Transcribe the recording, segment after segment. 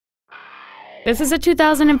This is a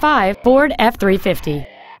 2005 Ford F-350.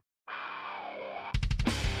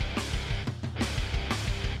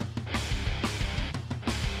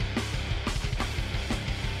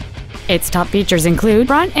 Its top features include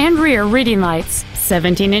front and rear reading lights,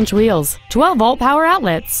 17-inch wheels, 12-volt power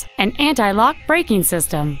outlets, an anti-lock braking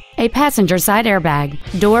system, a passenger side airbag,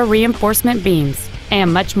 door reinforcement beams,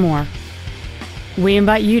 and much more. We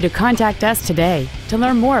invite you to contact us today to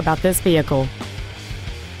learn more about this vehicle.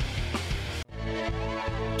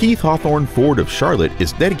 Keith Hawthorne Ford of Charlotte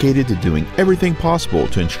is dedicated to doing everything possible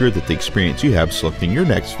to ensure that the experience you have selecting your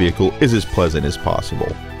next vehicle is as pleasant as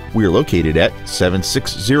possible. We are located at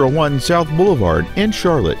 7601 South Boulevard in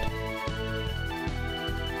Charlotte.